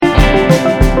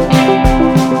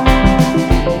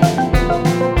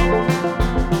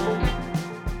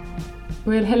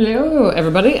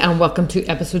everybody, and welcome to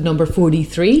episode number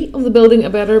 43 of the Building a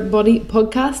Better Body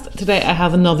podcast. Today I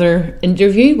have another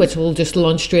interview, which we'll just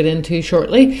launch straight into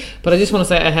shortly. But I just want to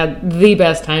say I had the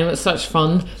best time. It's such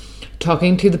fun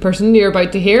talking to the person you're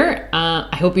about to hear.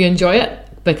 I hope you enjoy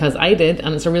it, because I did,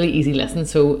 and it's a really easy listen,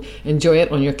 so enjoy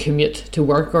it on your commute to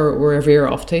work or wherever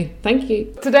you're off to. Thank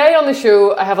you. Today on the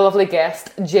show, I have a lovely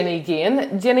guest, Ginny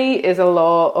Gane. Ginny is a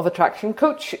law of attraction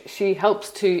coach. She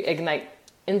helps to ignite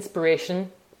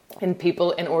inspiration in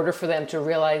people in order for them to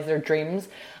realise their dreams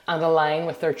and align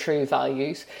with their true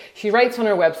values. She writes on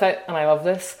her website, and I love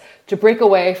this, to break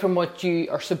away from what you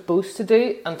are supposed to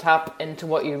do and tap into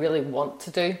what you really want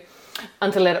to do,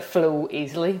 and to let it flow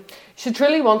easily. She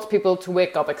truly wants people to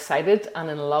wake up excited and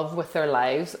in love with their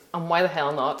lives, and why the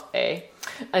hell not, eh?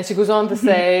 And she goes on to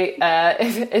say,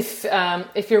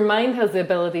 if your mind has the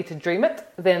ability to dream it,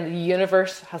 then the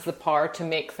universe has the power to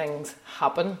make things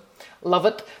happen. Love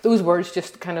it. Those words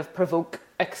just kind of provoke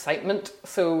excitement.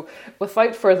 So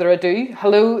without further ado,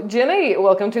 hello Ginny,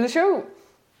 welcome to the show.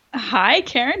 Hi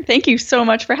Karen, thank you so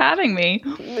much for having me.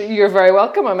 You're very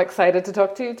welcome. I'm excited to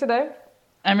talk to you today.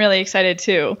 I'm really excited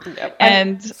too. Yep.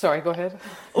 And sorry, go ahead.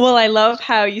 Well, I love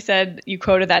how you said, you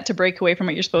quoted that to break away from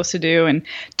what you're supposed to do and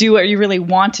do what you really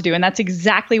want to do. And that's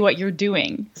exactly what you're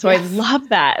doing. So yes. I love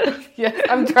that. Yeah,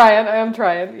 I am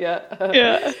trying. Yeah.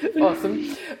 Yeah.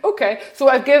 Awesome. Okay. So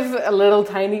I've given a little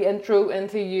tiny intro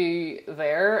into you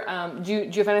there. Do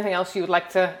you have anything else you would like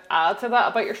to add to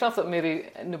that about yourself that maybe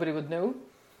nobody would know?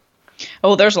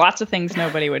 Oh, there's lots of things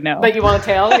nobody would know. That you want to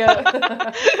tell,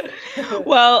 yeah.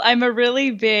 Well, I'm a really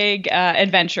big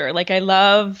adventurer. Like I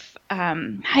love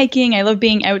hiking. I love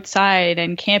being outside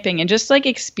and camping and just like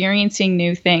experiencing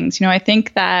new things. You know, I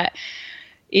think that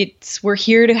we're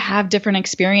here to have different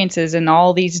experiences and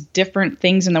all these different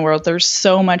things in the world. There's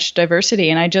so much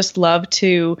diversity, and I just love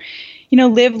to, you know,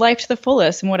 live life to the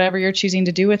fullest and whatever you're choosing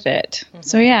to do with it. Mm-hmm.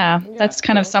 So yeah, that's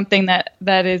kind of something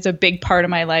that is a big part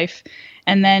of my life.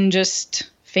 And then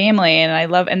just family,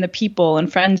 and the people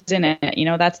and friends in it. You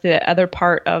know, that's the other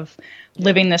part of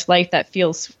living this life that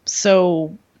feels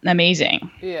so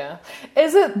amazing. Yeah.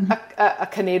 Is it a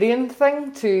Canadian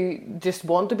thing to just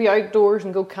want to be outdoors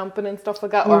and go camping and stuff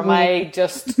like that? Or am I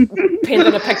just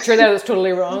painting a picture there that's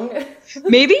totally wrong?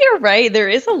 Maybe you're right. There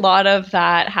is a lot of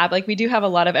that like we do have a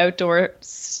lot of outdoor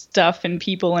stuff and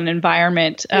people and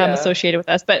environment associated with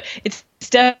us, but it's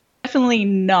definitely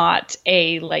not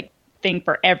a thing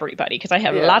for everybody, because I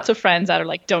have lots of friends that are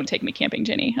like, don't take me camping,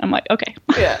 Ginny. I'm like, okay.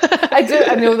 Yeah,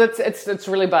 I know that it's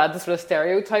really bad to sort of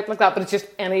stereotype like that, but it's just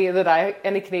any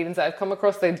Canadians I've come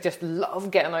across, they just love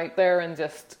getting out there and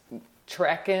just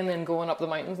trekking and going up the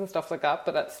mountains and stuff like that.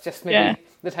 But that's just maybe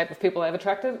the type of people I've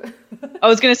attracted. I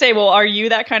was going to say, well, are you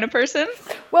that kind of person?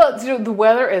 Well, you know, the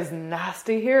weather is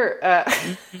nasty here.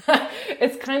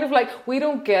 It's kind of like we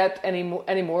don't get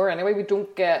anymore anyway. We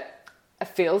don't get. It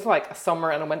feels like a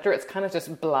summer and a winter. It's kind of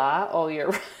just blah all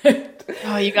year round.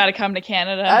 Oh, you got to come to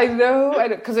Canada. I know,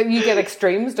 because you get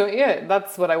extremes, don't you?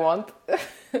 That's what I want.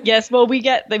 Yes, well, we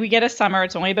get a summer.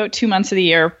 It's only about 2 months of the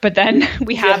year, but then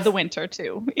we have the winter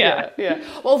too. Yeah.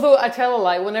 Although I tell a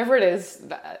lie, whenever it is,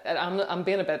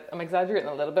 I'm exaggerating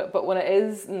a little bit, but when it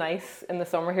is nice in the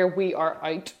summer here, we are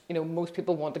out. You know, most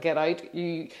people want to get out.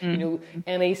 You know,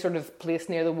 any sort of place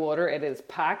near the water, it is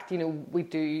packed. You know, we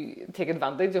do take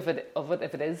advantage of it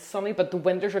if it is sunny, but the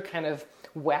winters are kind of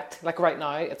wet. Like right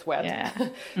now, it's wet. Yeah.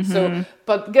 So,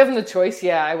 but given the choice,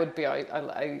 I would be out.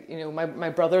 You know, my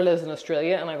brother lives in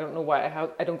Australia, and I don't know why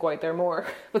I don't go out there more.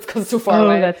 It's because it's so far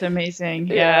away. Oh, that's amazing.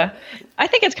 Yeah. I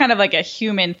think it's kind of like a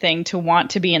human thing to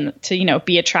want to be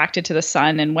be attracted to the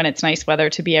sun, and when it's nice weather,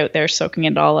 to be out there soaking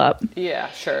it all up. Yeah,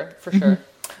 sure, for sure.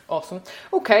 Awesome.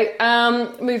 Okay,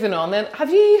 moving on then. Have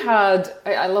you had,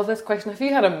 I love this question, have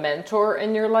you had a mentor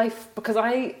in your life? Because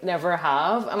I never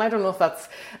have, and I don't know if that's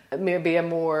maybe a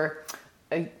more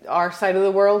our side of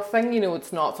the world thing. You know,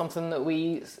 it's not something that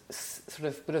we sort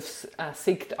of would have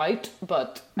seeked out,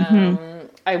 but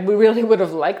we really would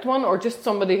have liked one, or just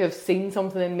somebody who's seen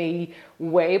something in me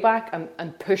way back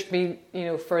and pushed me, you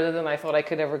know, further than I thought I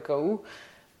could ever go.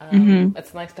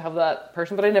 It's nice to have that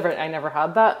person, but I never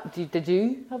had that. Did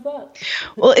you have that?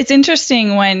 Well, it's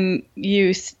interesting when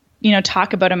you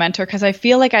talk about a mentor, because I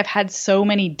feel like I've had so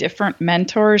many different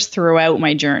mentors throughout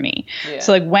my journey. Yeah.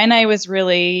 So like when I was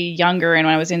really younger and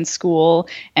when I was in school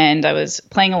and I was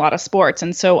playing a lot of sports,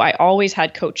 and so I always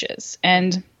had coaches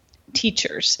and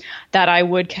teachers that I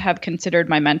would have considered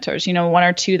my mentors, you know, one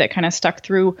or two that kind of stuck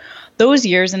through those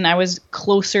years and I was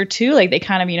closer to, like they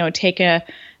kind of, you know, take an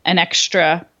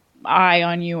extra eye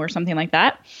on you or something like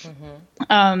that.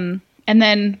 And And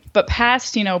then, but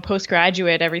past,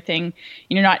 postgraduate, everything,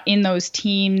 you're not in those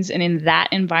teams and in that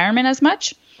environment as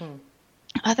much.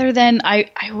 Other than I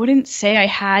wouldn't say I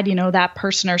had, that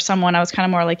person or someone. I was kind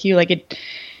of more like you, like it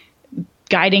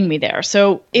guiding me there.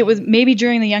 So it was maybe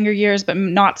during the younger years, but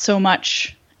not so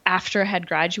much after I had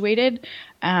graduated,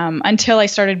 until I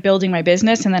started building my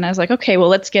business. And then I was like, okay, well,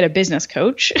 let's get a business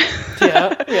coach.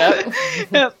 Yeah.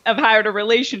 I've hired a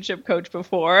relationship coach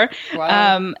before.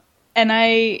 Wow. And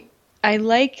I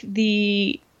like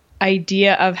the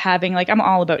idea of having, like, I'm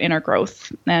all about inner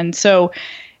growth. And so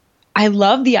I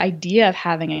love the idea of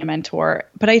having a mentor,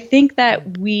 but I think that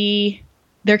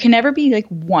there can never be like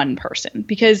one person,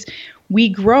 because we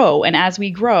grow, and as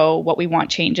we grow, what we want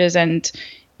changes, and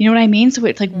you know what I mean? So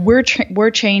it's like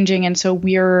we're changing, and so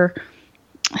we're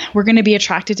going to be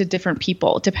attracted to different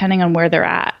people depending on where they're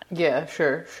at. Yeah,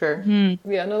 sure.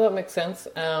 Yeah, no, that makes sense.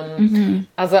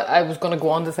 As I was going to go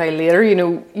on to say later,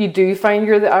 you do find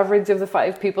you're the average of the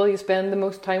 5 people you spend the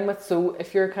most time with. So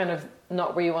if you're kind of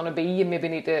not where you want to be, you maybe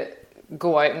need to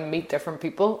go out and meet different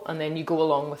people, and then you go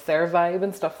along with their vibe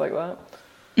and stuff like that.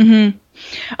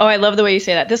 Oh, I love the way you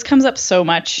say that. This comes up so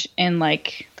much in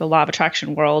like the law of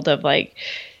attraction world of like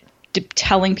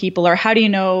telling people, or how do you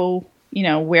know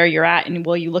where you're at, and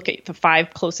will you look at the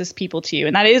 5 closest people to you?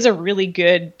 And that is a really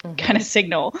good kind of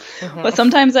signal. But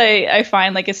sometimes I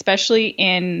find, like, especially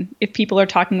if people are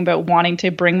talking about wanting to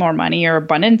bring more money or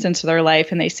abundance into their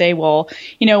life, and they say, well,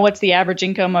 what's the average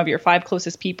income of your 5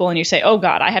 closest people? And you say, oh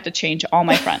God, I have to change all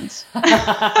my friends.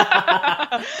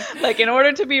 Like, in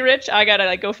order to be rich, I gotta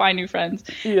like go find new friends.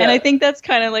 Yeah. And I think that's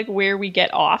kind of like where we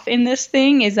get off in this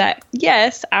thing, is that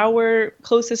yes, our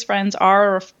closest friends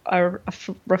are a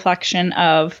reflection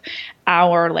of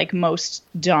our like most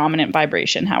dominant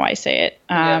vibration, how I say it.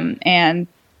 And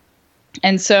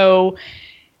so,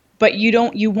 but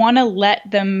you want to let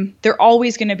them, they're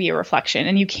always going to be a reflection,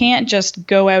 and you can't just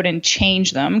go out and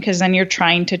change them, because then you're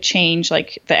trying to change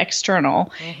like the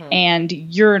external, and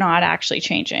you're not actually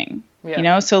changing.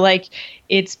 So like,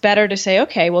 it's better to say,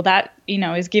 okay, well, that,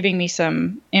 is giving me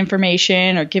some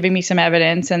information or giving me some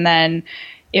evidence. And then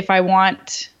if I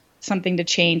want something to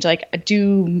change, like,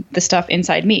 do the stuff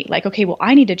inside me, like, okay, well,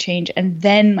 I need to change, and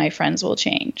then my friends will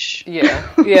change. Yeah.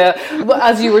 Well,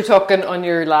 as you were talking on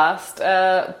your last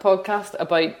podcast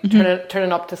about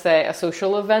turning up to, say, a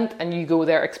social event, and you go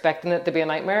there expecting it to be a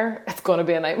nightmare, it's going to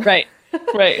be a nightmare.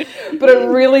 Right. But it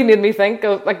really made me think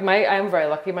of, like, I am very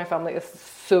lucky. My family is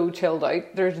so chilled out.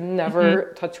 There's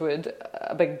never, touch wood,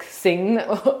 a big scene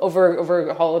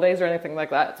over holidays or anything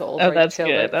like that. It's all very that's chilled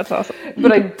good. out. That's awesome.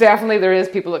 But there is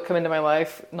people that come into my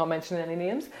life, not mentioning any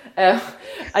names,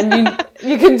 and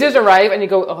you can just arrive and you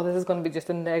go, oh, this is going to be just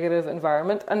a negative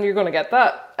environment, and you're going to get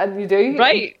that, and you do.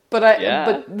 Right. But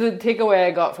the takeaway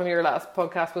I got from your last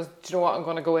podcast was, do you know what? I'm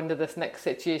going to go into this next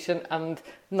situation and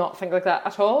not think like that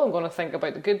at all. I'm going to think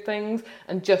about the good things,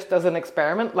 and just as an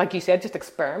experiment, like you said, just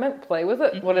experiment, play with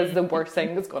it. What is the worst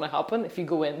thing that's going to happen if you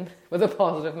go in with a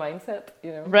positive mindset?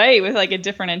 Right, with like a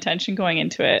different intention going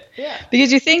into it. Yeah.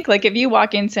 Because you think, like, if you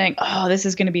walk in saying, oh, this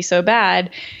is going to be so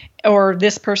bad, or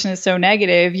this person is so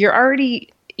negative, you're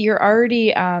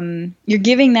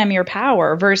giving them your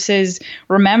power, versus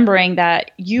remembering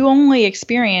that you only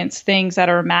experience things that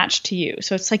are matched to you.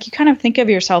 So it's like, you kind of think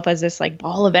of yourself as this like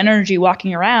ball of energy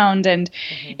walking around, and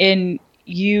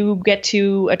you get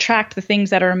to attract the things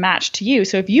that are matched to you.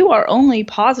 So if you are only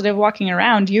positive walking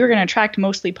around, you're going to attract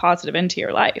mostly positive into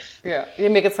your life. Yeah, you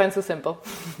make it sound so simple.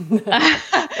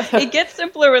 It gets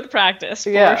simpler with practice,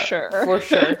 for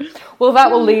sure. Well,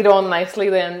 that will lead on nicely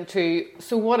then to,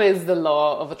 so what is the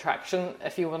law of attraction,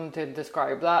 if you wanted to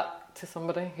describe that to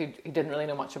somebody who didn't really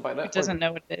know much about it? Who doesn't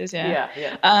know what it is, Yeah.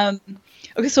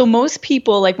 Okay, so most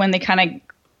people, like, when they kind of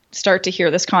start to hear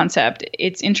this concept,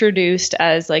 it's introduced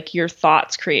as like, your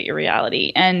thoughts create your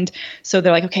reality. And so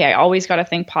they're like, okay, I always got to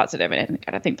think positive, and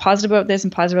I got to think positive about this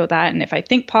and positive about that. And if I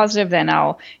think positive, then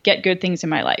I'll get good things in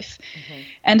my life.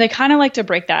 And I kind of like to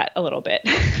break that a little bit,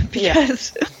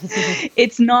 because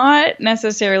it's not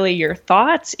necessarily your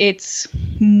thoughts. It's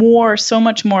so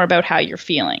much more about how you're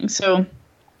feeling. So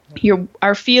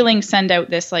our feelings send out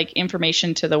this like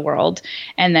information to the world,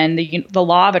 and then the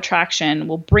law of attraction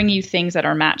will bring you things that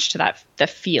are matched to the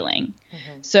feeling.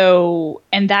 So,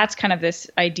 and that's kind of this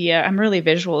idea, I'm really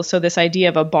visual, so this idea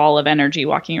of a ball of energy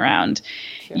walking around.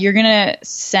 You're gonna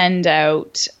send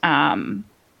out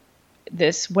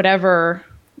this whatever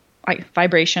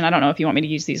vibration, I don't know if you want me to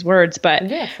use these words, but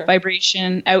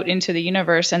vibration out into the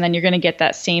universe, and then you're going to get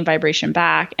that same vibration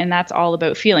back, and that's all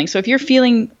about feeling. So if you're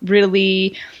feeling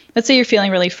really let's say you're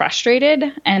feeling really frustrated,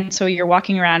 and so you're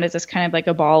walking around as this kind of like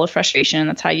a ball of frustration, and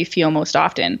that's how you feel most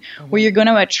often, where you're going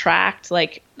to attract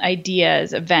like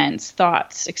ideas, events,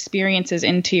 thoughts, experiences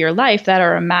into your life that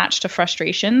are a match to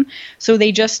frustration. So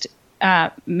they just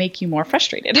make you more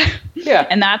frustrated. Yeah.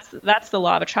 And that's the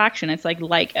law of attraction. It's like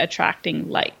attracting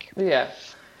like. Yeah.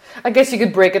 I guess you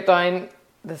could break it down.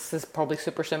 This is probably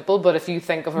super simple, but if you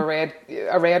think of a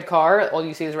red car, all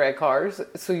you see is red cars.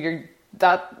 So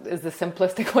that is the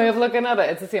simplistic way of looking at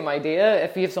it. It's the same idea.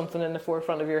 If you have something in the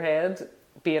forefront of your head,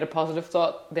 be it a positive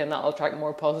thought, then that'll attract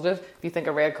more positive. If you think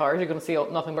of red cars, you're going to see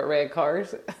nothing but red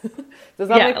cars. Does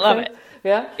that make sense? Love it.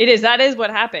 Yeah, it is. That is what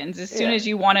happens. As soon as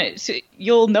you want it,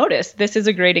 you'll notice. This is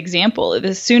a great example.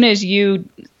 As soon as you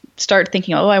start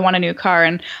thinking, oh, I want a new car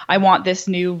and I want this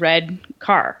new red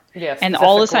car. Yes, and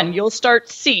all of a sudden you'll start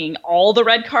seeing all the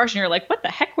red cars and you're like, what the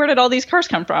heck? Where did all these cars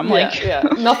come from?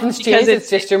 Nothing's changed. It's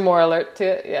just you're more alert to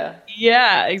it. Yeah.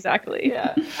 Yeah, exactly.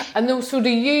 Yeah. And so do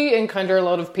you encounter a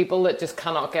lot of people that just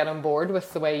cannot get on board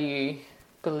with the way you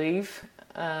believe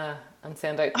and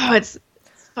send out? Oh, it's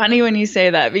funny when you say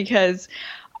that, because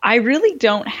I really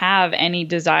don't have any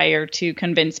desire to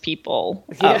convince people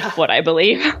of what I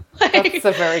believe. That's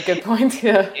a very good point.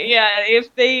 Yeah. Yeah.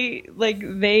 If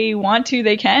they want to,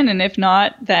 they can. And if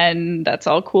not, then that's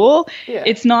all cool. Yeah.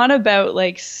 It's not about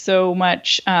like so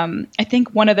much. I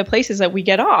think one of the places that we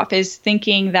get off is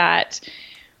thinking that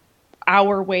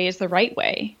our way is the right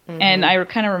way. Mm-hmm. And I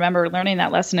kind of remember learning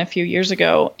that lesson a few years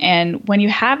ago. And when you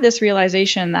have this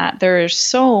realization that there are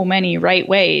so many right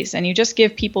ways and you just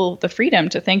give people the freedom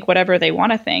to think whatever they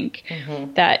want to think,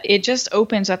 that it just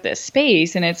opens up this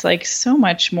space and it's like so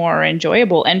much more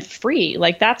enjoyable and free.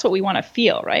 Like that's what we want to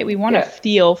feel, right? We want to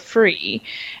feel free,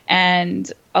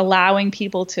 and allowing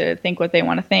people to think what they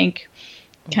want to think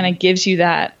kind of gives you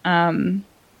that,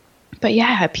 but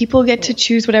yeah, people get to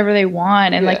choose whatever they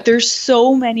want. And like, there's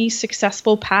so many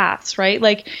successful paths, right?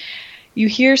 Like you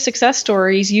hear success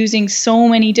stories using so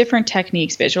many different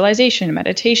techniques: visualization,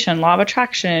 meditation, law of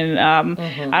attraction,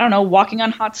 I don't know, walking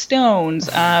on hot stones,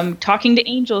 talking to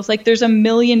angels. Like there's a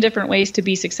million different ways to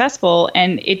be successful.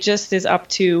 And it just is up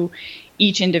to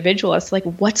each individual as like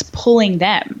what's pulling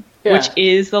them. Yeah. Which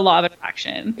is the law of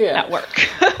attraction at work.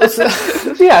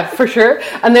 Yeah, for sure.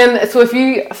 And then, so if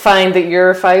you find that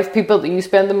your 5 people that you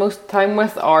spend the most time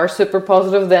with are super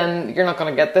positive, then you're not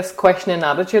going to get this questioning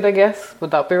attitude, I guess. Would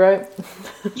that be right?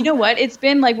 You know what? It's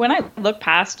been like, when I look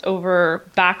back over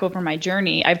my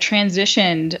journey, I've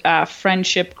transitioned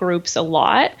friendship groups a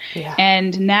lot. Yeah.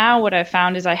 And now what I've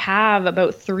found is I have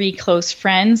about 3 close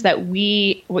friends that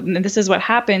this is what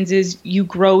happens is you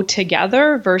grow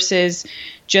together versus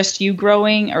just you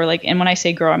growing, or like, and when I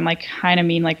say grow, I'm like kind of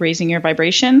mean like raising your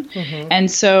vibration.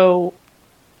 And so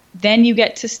then you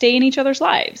get to stay in each other's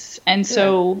lives. And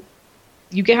so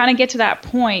you kind of get to that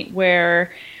point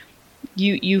where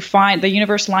you find the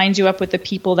universe lines you up with the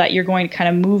people that you're going to kind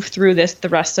of move through the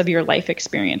rest of your life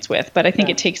experience with. But I think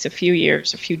it takes a few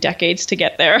years, a few decades to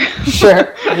get there.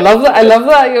 Sure. I love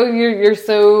that. You're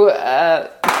so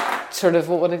sort of,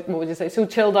 what would you say? So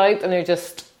chilled out, and you're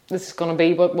just, this is going to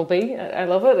be what will be. I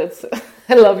love it.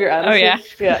 I love your attitude. Oh yeah.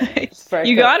 Yeah. It's very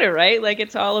you cool. got it, right? Like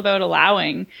it's all about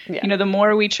allowing, the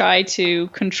more we try to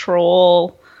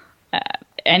control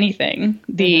anything,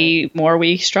 the more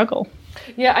we struggle.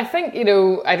 Yeah. I think, I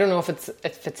don't know if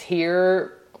it's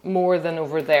here more than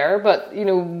over there, but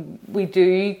we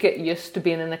do get used to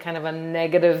being in a kind of a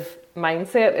negative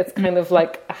mindset. It's kind of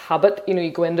like a habit.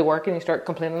 You go into work and you start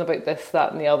complaining about this,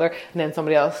 that, and the other, and then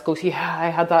somebody else goes, yeah, I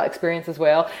had that experience as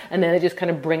well, and then it just kind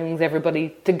of brings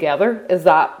everybody together. Is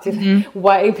that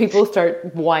why people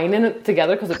start whining it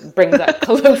together? Because it brings that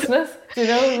closeness. Do you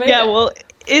know what I mean? Yeah, well,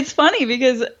 it's funny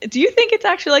because do you think it's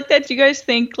actually like that? Do you guys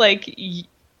think like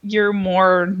you're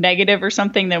more negative or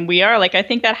something than we are? Like, I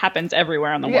think that happens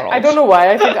everywhere in the world. I don't know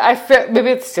why. I feel maybe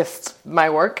it's just my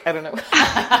work. I don't know.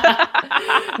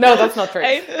 No, that's not true.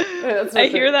 I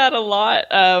hear that a lot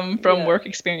from work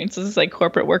experiences, like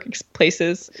corporate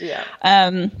workplaces. Yeah.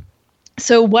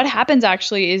 So what happens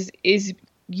actually is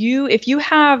if you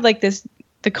have like this,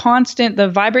 the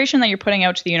vibration that you're putting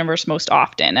out to the universe most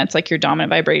often, that's like your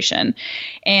dominant vibration.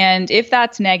 And if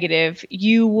that's negative,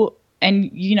 you're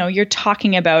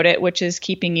talking about it, which is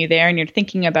keeping you there, and you're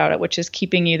thinking about it, which is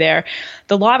keeping you there.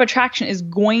 The law of attraction is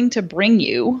going to bring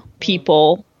you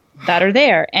people that are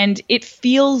there. And it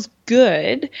feels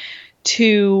good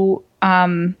to,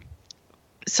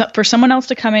 for someone else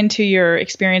to come into your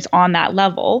experience on that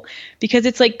level, because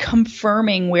it's like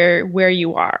confirming where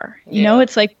you are.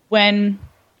 It's like when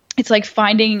it's like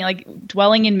finding, like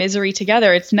dwelling in misery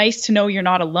together. It's nice to know you're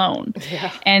not alone.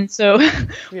 Yeah. And so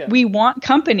Yeah. we want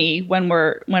company when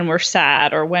we're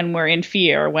sad, or when we're in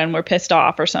fear, or when we're pissed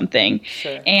off or something.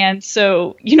 Sure. And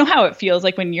so you know how it feels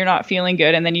like when you're not feeling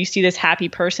good, and then you see this happy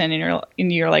person,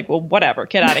 and you're like, well, whatever,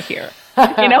 get out of here.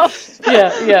 You know?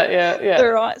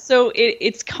 Yeah. So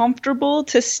it's comfortable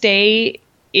to stay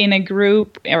in a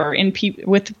group or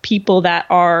with people that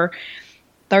are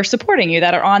supporting you,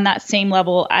 that are on that same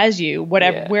level as you,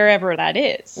 wherever that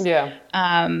is. Yeah.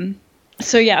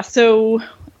 So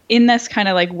in this kind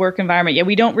of like work environment,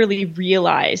 we don't really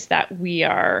realize that we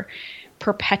are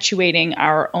perpetuating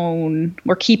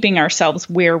we're keeping ourselves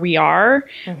where we are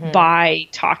by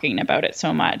talking about it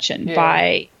so much, and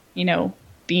by,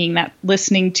 being that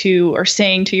listening to or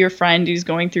saying to your friend who's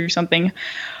going through something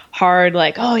hard,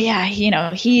 like, oh yeah,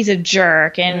 he's a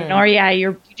jerk, and or yeah,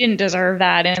 you didn't deserve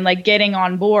that, and like getting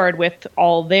on board with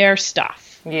all their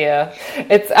stuff. Yeah,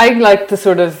 I like to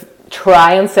sort of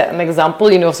try and set an example.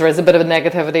 If there is a bit of a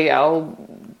negativity, I'll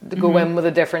go in with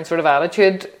a different sort of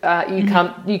attitude. You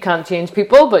can't change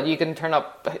people, but you can turn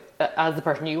up as the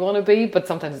person you want to be. But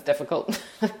sometimes it's difficult,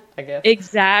 I guess.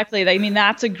 Exactly. I mean,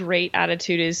 that's a great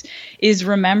attitude. Is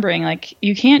remembering, like,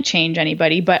 you can't change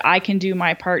anybody, but I can do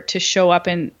my part to show up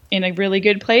in a really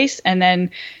good place, and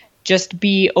then just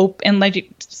be open,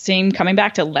 like coming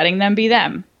back to letting them be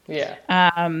them. Yeah.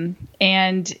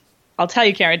 And I'll tell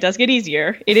you, Karen, it does get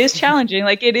easier. It is challenging.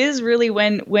 Like, it is really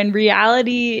when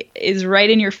reality is right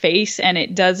in your face and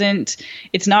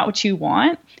it's not what you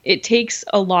want. It takes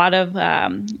a lot of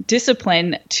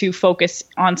discipline to focus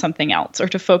on something else, or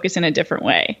to focus in a different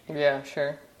way. Yeah,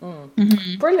 sure.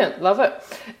 Brilliant. Love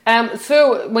it.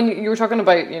 So when you were talking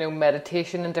about,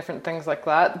 meditation and different things like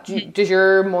that, does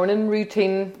your morning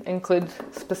routine include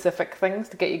specific things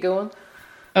to get you going?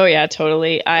 Oh yeah,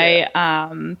 totally.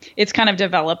 It's kind of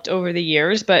developed over the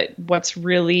years, but what's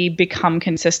really become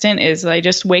consistent is I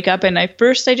just wake up, and as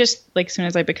soon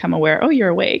as I become aware, oh, you're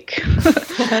awake.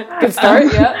 Good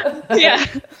start. Yeah.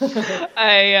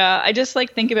 I just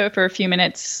like think about for a few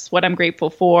minutes what I'm grateful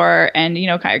for, and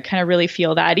kind of really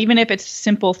feel that, even if it's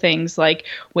simple things like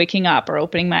waking up or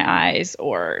opening my eyes,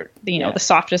 or the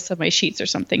softness of my sheets or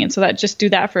something. And so just do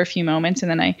that for a few moments,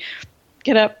 and then I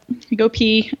get up, go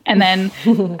pee, and then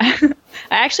I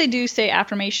actually do say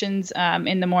affirmations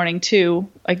in the morning too.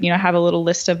 Like, I have a little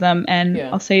list of them, and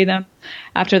I'll say them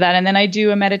after that. And then I do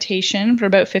a meditation for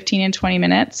about 15 and 20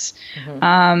 minutes,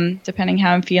 depending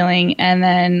how I'm feeling. And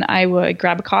then I would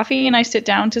grab a coffee and I sit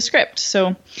down to script.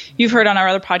 So you've heard on our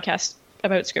other podcast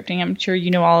about scripting. I'm sure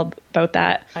you know all about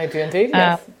that. I do indeed,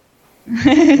 yes.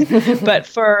 But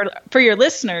for your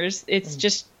listeners, it's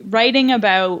just writing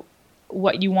about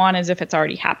what you want as if it's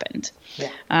already happened.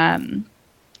 Yeah.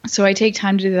 So I take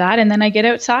time to do that, and then I get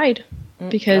outside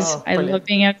because I love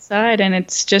being outside, and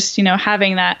it's just,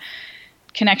 having that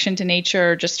connection to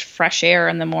nature, just fresh air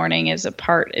in the morning is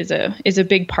a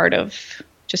big part of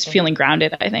just feeling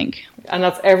grounded, I think. And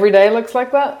that's every day looks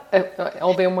like that,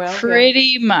 all being well?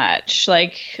 Pretty much,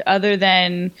 like, other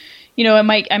than,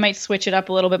 I might switch it up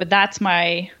a little bit, but that's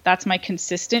my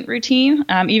consistent routine.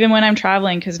 Even when I'm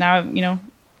traveling, because now,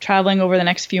 traveling over the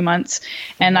next few months,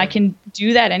 and I can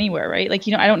do that anywhere, right? Like,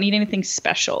 I don't need anything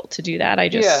special to do that.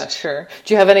 Yeah, sure.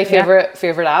 Do you have any favorite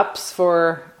apps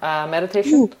for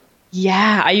meditation? Ooh.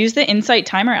 Yeah, I use the Insight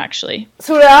Timer, actually.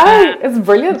 So do I. It's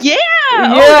brilliant. Yeah.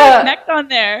 Oh, connect on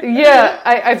there. Yeah,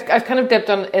 I've kind of dipped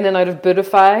in and out of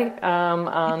Budify,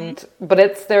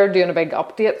 but they're doing a big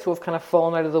update, so we've kind of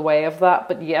fallen out of the way of that.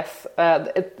 But yes,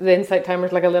 the Insight Timer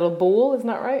is like a little bowl, isn't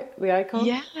that right? The icon.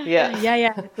 Yeah.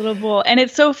 It's a little bowl, and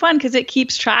it's so fun because it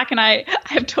keeps track, and I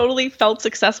have totally felt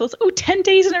successful. It's, 10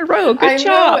 days in a row. Good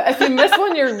job. Know. If you miss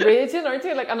one, you're raging, aren't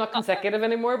you? Like, I'm not consecutive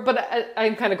anymore, but I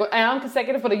am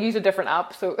consecutive, but I use a different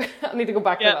app, so I need to go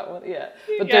back to that one. Yeah,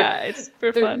 but it's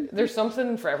super fun. There's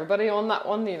something for everybody on that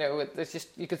one. It's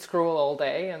just, you could scroll all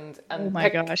day and oh my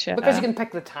gosh, yeah. Because you can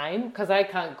pick the time. Because I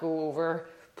can't go over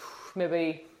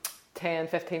maybe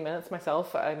 10-15 minutes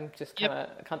myself. I'm just kind of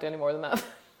I can't do any more than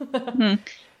that.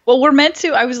 Well, we're meant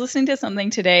to. I was listening to something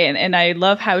today, and I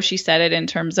love how she said it in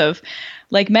terms of,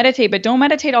 like, meditate, but don't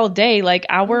meditate all day. Like,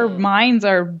 our minds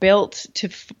are built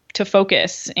to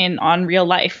focus on real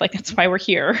life. Like, that's why we're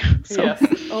here. So. Yes.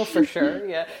 Oh, for sure.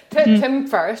 Yeah. Tim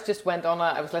Ferriss just went on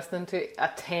I was listening to a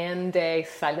 10-day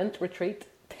silent retreat.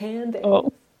 10 days.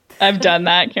 Oh, I've done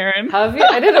that, Karen. Have you?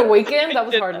 I did a weekend. That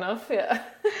was hard enough. Yeah.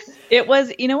 It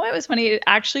was, what was funny? It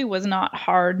actually was not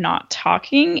hard not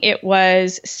talking. It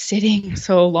was sitting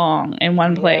so long in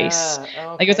one place. Yeah. Okay.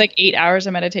 Like, it was like 8 hours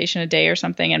of meditation a day or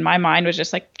something. And my mind was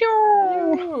just like,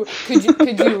 no.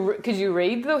 Could you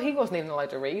read though? He wasn't even allowed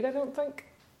to read, I don't think.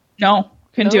 No,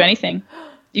 couldn't do anything.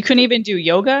 You couldn't even do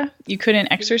yoga. You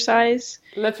couldn't exercise.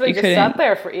 Literally just sat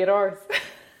there for 8 hours.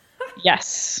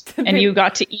 Yes, and you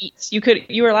got to eat.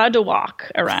 You were allowed to walk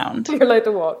around. You're allowed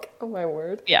to walk. Oh my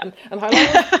word. Yeah. And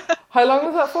how long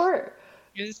was that for?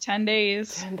 It was 10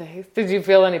 days. 10 days. Did you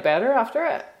feel any better after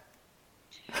it?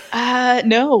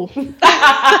 No. No.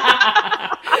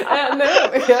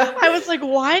 Yeah. I was like,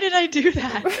 why did I do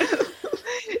that?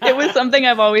 It was something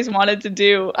I've always wanted to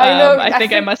do. I know. I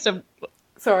think I must have.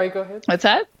 Sorry, go ahead. What's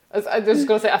that? I was just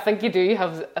going to say, I think you do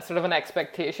have a sort of an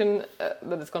expectation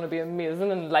that it's going to be amazing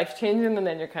and life-changing, and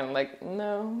then you're kind of like,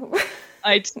 no.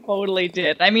 I totally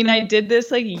did. I mean, I did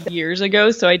this like years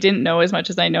ago, so I didn't know as much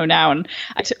as I know now. And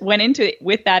I went into it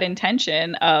with that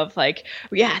intention of like,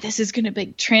 yeah, this is going to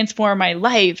transform my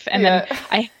life. And then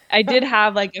I did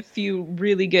have like a few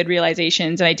really good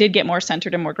realizations, and I did get more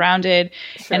centered and more grounded.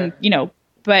 Sure. And,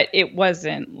 but it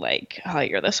wasn't like, oh,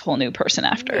 you're this whole new person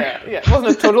after. Yeah. It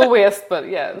wasn't a total waste, but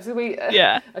yeah, it was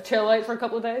a chill out for a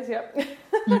couple of days. Yep.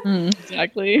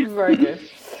 Exactly. Very good.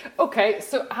 Okay,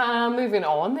 so moving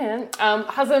on then.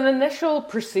 Has an initial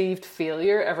perceived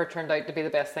failure ever turned out to be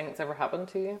the best thing that's ever happened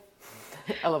to you?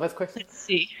 I love this question. Let's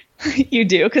see. You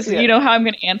do, because you know how I'm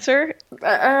going to answer?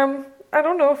 I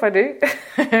don't know if I do.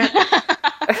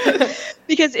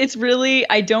 Because it's really,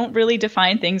 I don't really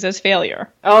define things as failure.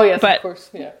 Oh, yes, but of course,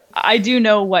 yeah. I do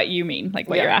know what you mean, like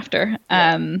what you're after.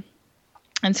 And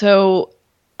so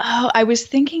I was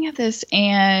thinking of this,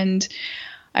 and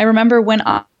I remember when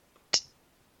I went to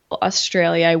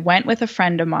Australia, I went with a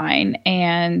friend of mine,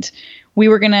 and we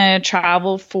were going to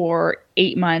travel for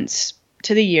 8 months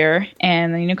to the year,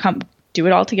 and then, come do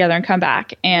it all together and come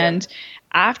back. And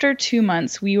after 2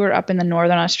 months, we were up in the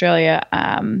Northern Australia,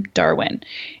 Darwin,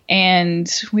 and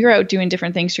we were out doing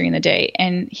different things during the day.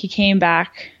 And he came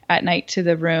back at night to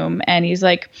the room, and he's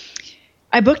like,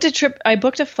 I booked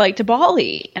a flight to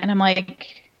Bali. And I'm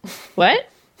like, what?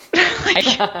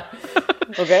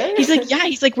 Okay.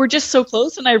 He's like, we're just so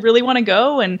close, and I really want to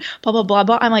go, and blah, blah, blah,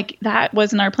 blah. I'm like, that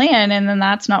wasn't our plan. And then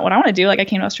that's not what I want to do. Like, I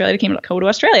came to Australia to go to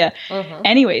Australia. Mm-hmm.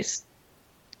 Anyways,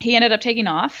 he ended up taking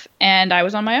off, and I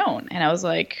was on my own. And I was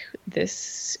like,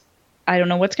 I don't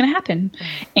know what's going to happen.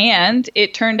 And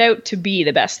it turned out to be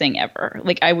the best thing ever.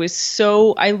 Like, I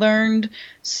learned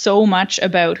so much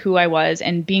about who I was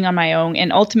and being on my own.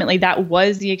 And ultimately, that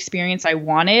was the experience I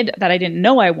wanted that I didn't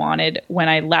know I wanted when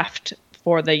I left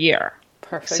for the year.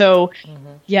 Perfect. So,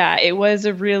 it was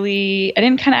I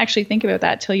didn't kind of actually think about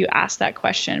that till you asked that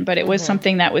question, but it was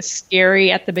something that was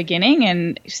scary at the beginning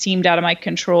and seemed out of my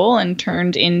control, and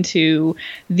turned into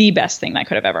the best thing that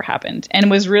could have ever happened, and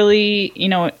was really,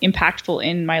 impactful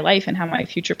in my life and how my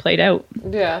future played out.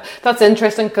 Yeah, that's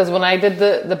interesting, because when I did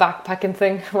the backpacking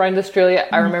thing around Australia,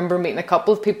 I remember meeting a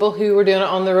couple of people who were doing it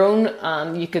on their own,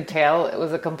 and you could tell it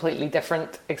was a completely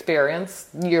different experience.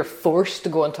 You're forced to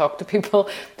go and talk to people.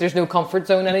 There's no comfort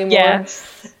zone anymore,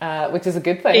 which is a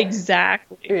good thing.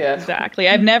 Exactly.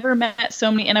 I've never met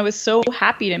so many, and I was so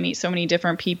happy to meet so many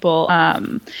different people.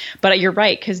 But you're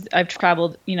right, because I've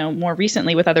traveled, more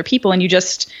recently with other people, and you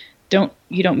just don't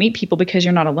meet people because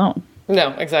you're not alone.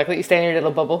 No, exactly. You stay in your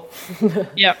little bubble.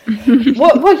 Yep.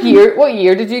 What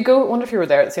year did you go? I wonder if you were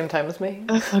there at the same time as me.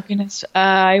 Oh goodness.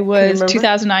 I was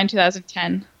 2009,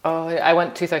 2010. Oh, I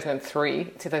went 2003,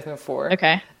 2004.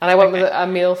 Okay. And I went with a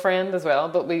male friend as well,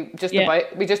 but we just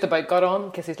about got on,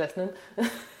 in case he's listening.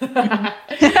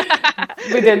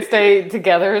 We did stay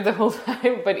together the whole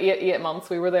time, but 8 months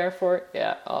we were there for.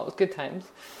 Yeah. Oh, it was good times.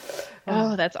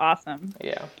 Oh, that's awesome.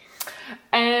 Yeah.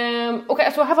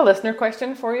 Okay, so I have a listener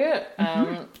question for you.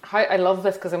 I love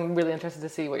this because I'm really interested to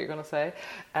see what you're going to say.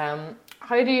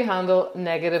 How do you handle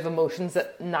negative emotions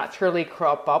that naturally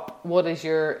crop up? What is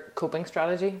your coping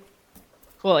strategy?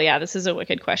 Cool. Yeah, this is a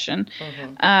wicked question.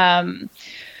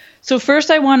 So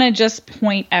first, I want to just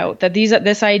point out that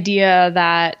this idea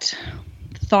that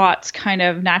thoughts kind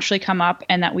of naturally come up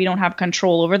and that we don't have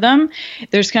control over them.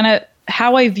 There's kind of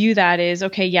how I view that is,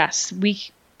 okay, yes,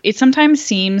 it sometimes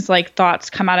seems like thoughts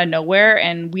come out of nowhere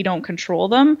and we don't control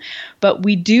them, but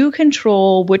we do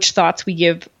control which thoughts we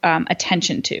give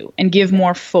attention to and give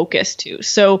more focus to.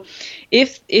 So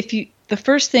the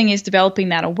first thing is developing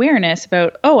that awareness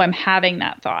about, oh, I'm having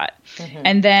that thought.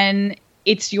 And then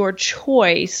it's your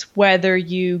choice whether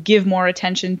you give more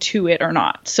attention to it or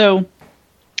not. So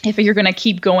if you're going to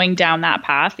keep going down that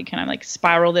path, you kind of like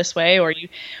spiral this way, or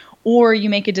you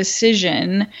make a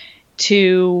decision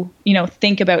to,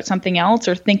 think about something else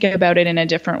or think about it in a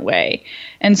different way.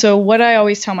 And so what I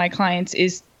always tell my clients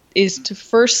is to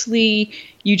firstly,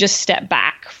 you just step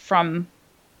back from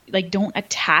don't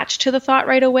attach to the thought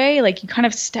right away. Like you kind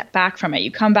of step back from it.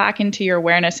 You come back into your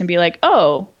awareness and be like,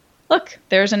 oh, look,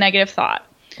 there's a negative thought.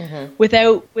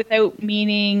 Without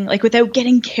meaning, like without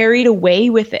getting carried away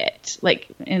with it, like,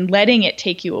 and letting it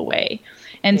take you away.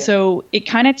 And so it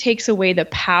kind of takes away the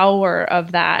power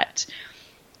of that,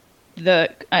 the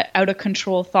out of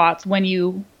control thoughts when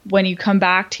you come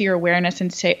back to your awareness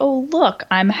and say, oh, look,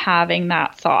 I'm having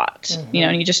that thought, you know,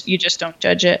 and you just don't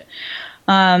judge it.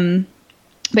 But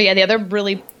yeah, the other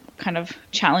really kind of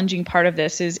challenging part of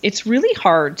this is it's really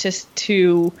hard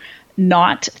to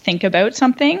not think about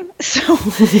something. So,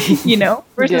 you know,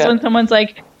 versus when someone's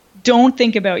like, don't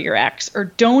think about your ex or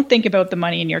don't think about the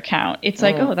money in your account. It's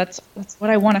like, oh, that's what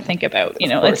I want to think about. You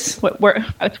know, it's what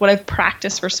I've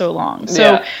practiced for so long.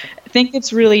 So I think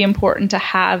it's really important to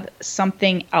have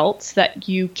something else that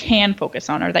you can focus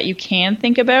on or that you can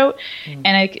think about.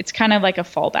 And it's kind of like a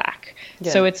fallback.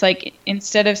 So it's like,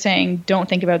 instead of saying, don't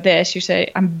think about this, you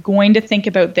say, I'm going to think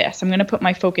about this. I'm going to put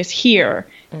my focus here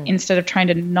instead of trying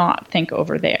to not think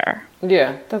over there.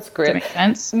 Yeah, that's great. Does that make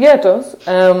sense? Yeah, it does.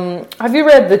 Have you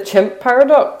read The Chimp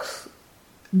Paradox?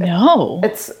 No.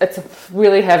 It's a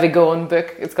really heavy going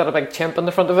book. It's got a big chimp on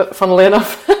the front of it, funnily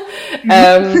enough.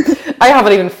 I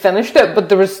haven't even finished it,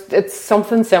 but it's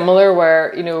something similar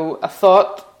where, you know, a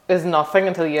thought is nothing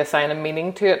until you assign a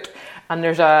meaning to it. And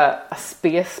there's a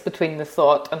space between the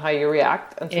thought and how you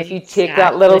react. And so if you take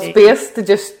that little space to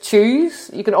just choose,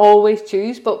 you can always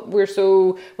choose. But we're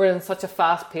in such a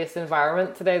fast-paced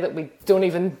environment today that we don't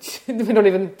even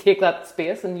take that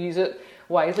space and use it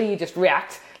wisely. You just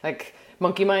react like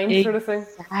monkey mind sort of thing.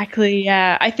 Exactly.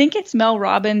 Yeah. I think it's Mel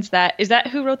Robbins is that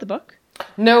who wrote the book?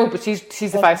 No, but she's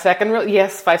the 5-second rule.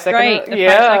 Yes, 5 second rule. Right, the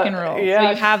 5-second rule. Yeah. So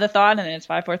you have the thought, and then it's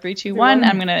 5, 4, 3, 2, 1.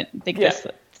 I'm gonna think this.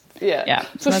 Yeah.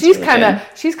 So she's really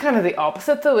kind of the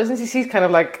opposite, though, isn't she? She's kind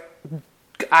of like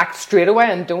act straight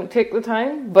away and don't take the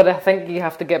time. But I think you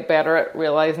have to get better at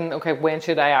realizing, okay, when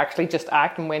should I actually just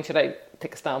act and when should I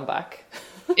take a stand back?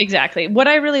 Exactly. What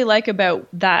I really like about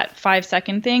that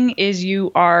 5-second thing is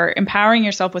you are empowering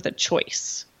yourself with a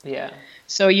choice. Yeah.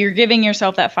 So you're giving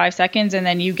yourself that 5 seconds, and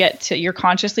then you're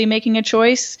consciously making a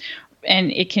choice.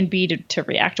 And it can be to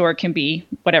react, or it can be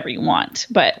whatever you want.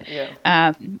 But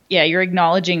you're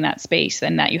acknowledging that space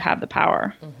and that you have the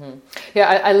power. Yeah,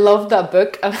 I love that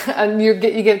book, and you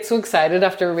get so excited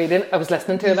after reading. I was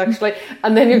listening to it actually,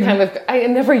 and then you're kind of, I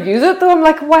never use it though. I'm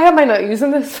like, why am I not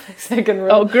using this 5-second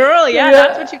rule? Oh, girl,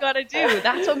 that's what you got to do.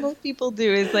 That's what most people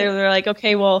do. Is they're like,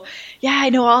 okay, well, yeah,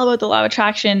 I know all about the law of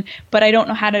attraction, but I don't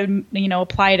know how to, you know,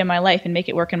 apply it in my life and make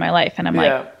it work in my life. And I'm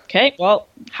like, okay, well,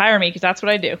 hire me, because that's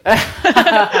what I do.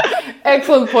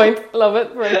 Excellent point. Love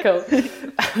it. Very cool.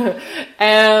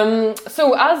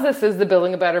 So as this is the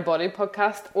Building a Better Body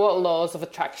podcast, what laws of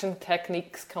attraction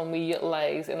techniques can we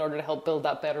utilize in order to help build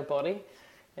that better body?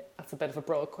 That's a bit of a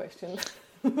broad question.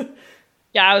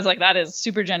 Yeah, I was like, that is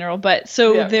super general. But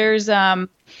so there's such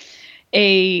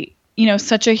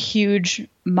a huge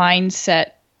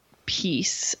mindset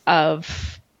piece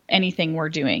of anything we're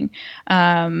doing.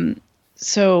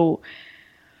 So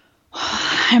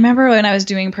I remember when I was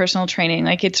doing personal training,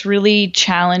 like it's really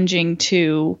challenging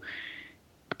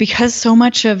because so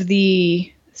much of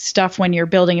the stuff when you're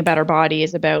building a better body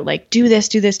is about like, do this,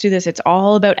 do this, do this. It's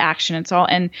all about action.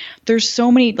 And there's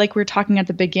so many, like we were talking at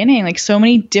the beginning, like so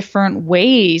many different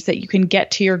ways that you can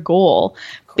get to your goal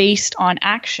based on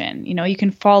action. You know, you can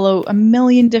follow a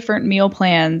million different meal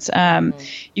plans.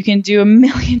 You can do a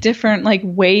million different like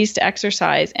ways to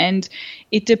exercise, and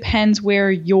it depends where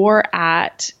you're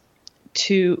at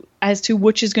as to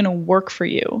which is going to work for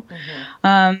you.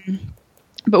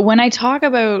 But when I talk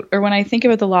about, or when I think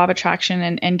about the law of attraction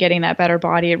and getting that better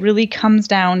body, it really comes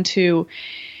down to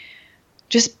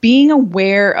just being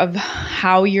aware of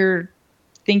how you're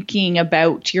thinking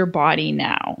about your body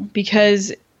now,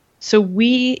 because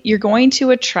you're going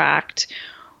to attract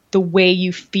the way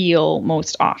you feel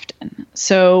most often.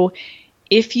 So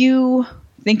if you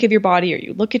think of your body or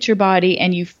you look at your body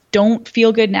and you don't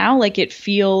feel good now, like it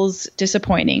feels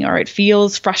disappointing or it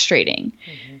feels frustrating,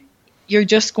 you're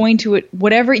just going to,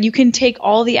 whatever, you can take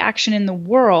all the action in the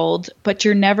world, but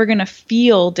you're never going to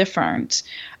feel different.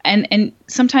 And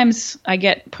sometimes I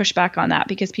get pushback on that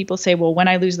because people say, well, when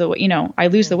I lose the weight, I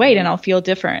lose the weight and I'll feel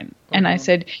different. And I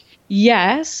said,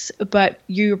 yes, but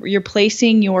you're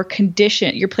placing your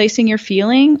condition, you're placing your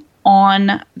feeling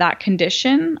on that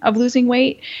condition of losing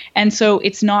weight. And so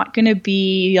it's not going to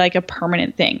be like a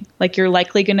permanent thing. Like you're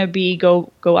likely going to be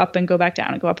go up and go back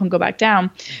down and go up and go back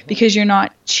down because you're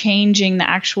not changing the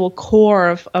actual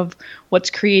core of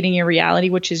what's creating your reality,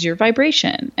 which is your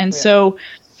vibration. And so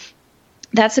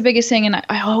that's the biggest thing. And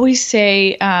I always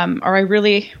say,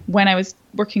 when I was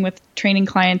working with training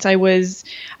clients, I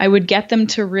would get them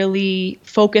to really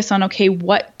focus on, okay,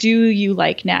 what do you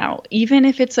like now? Even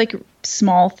if it's like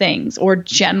small things or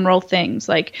general things,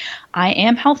 like I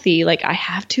am healthy, like I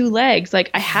have 2 legs, like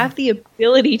I have the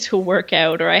ability to work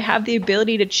out, or I have the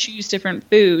ability to choose different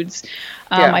foods.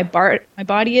 My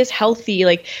body is healthy.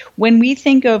 Like when we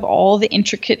think of all the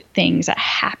intricate things that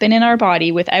happen in our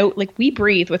body without, like we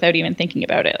breathe without even thinking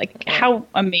about it. Like how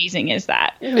amazing is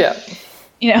that? Yeah.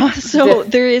 So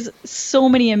there is so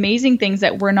many amazing things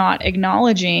that we're not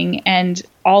acknowledging, and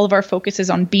all of our focus is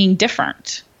on being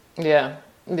different. Yeah.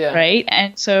 Yeah. Right.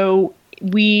 And so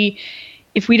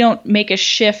if we don't make a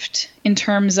shift in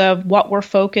terms of what we're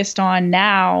focused on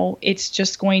now, it's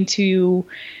just going to,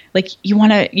 like, you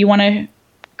want to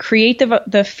create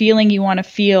the feeling you want to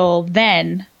feel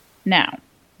now.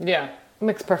 Yeah.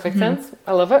 Makes perfect sense.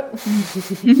 I love it.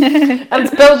 And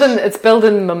it's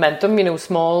building momentum,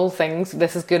 small things.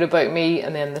 This is good about me,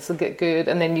 and then this will get good.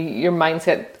 And then your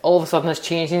mindset all of a sudden has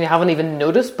changed and you haven't even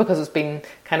noticed because it's been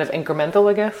kind of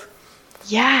incremental, I guess.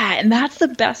 Yeah, and that's the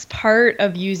best part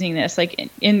of using this, like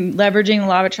in leveraging the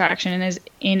law of attraction, and as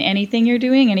in anything you're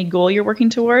doing, any goal you're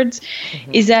working towards,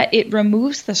 is that it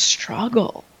removes the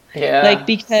struggle. Yeah. Like,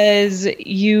 because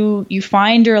you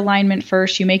find your alignment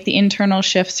first, you make the internal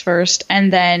shifts first,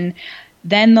 and then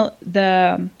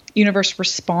the universe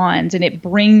responds, and it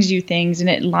brings you things, and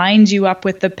it lines you up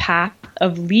with the path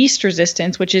of least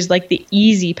resistance, which is like the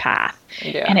easy path.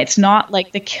 Yeah. And it's not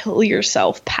like the kill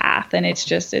yourself path, and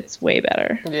it's way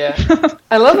better. Yeah.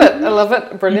 I love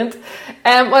it. Brilliant.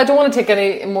 Well, I don't want to take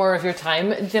any more of your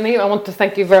time, Ginny. I want to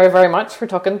thank you very, very much for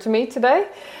talking to me today.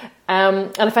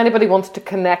 And if anybody wants to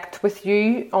connect with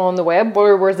you on the web,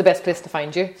 where's the best place to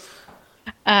find you?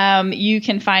 You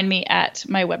can find me at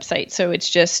my website. So it's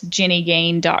just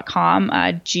ginnygane.com,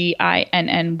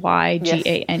 GINNYGANE.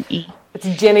 Yes. It's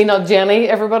Ginny, not Jenny,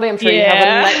 everybody. I'm sure you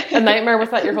have a nightmare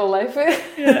with that your whole life.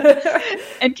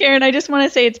 And Karen, I just want to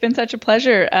say it's been such a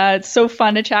pleasure. It's so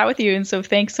fun to chat with you. And so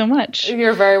thanks so much.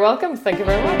 You're very welcome. Thank you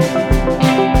very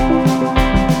much.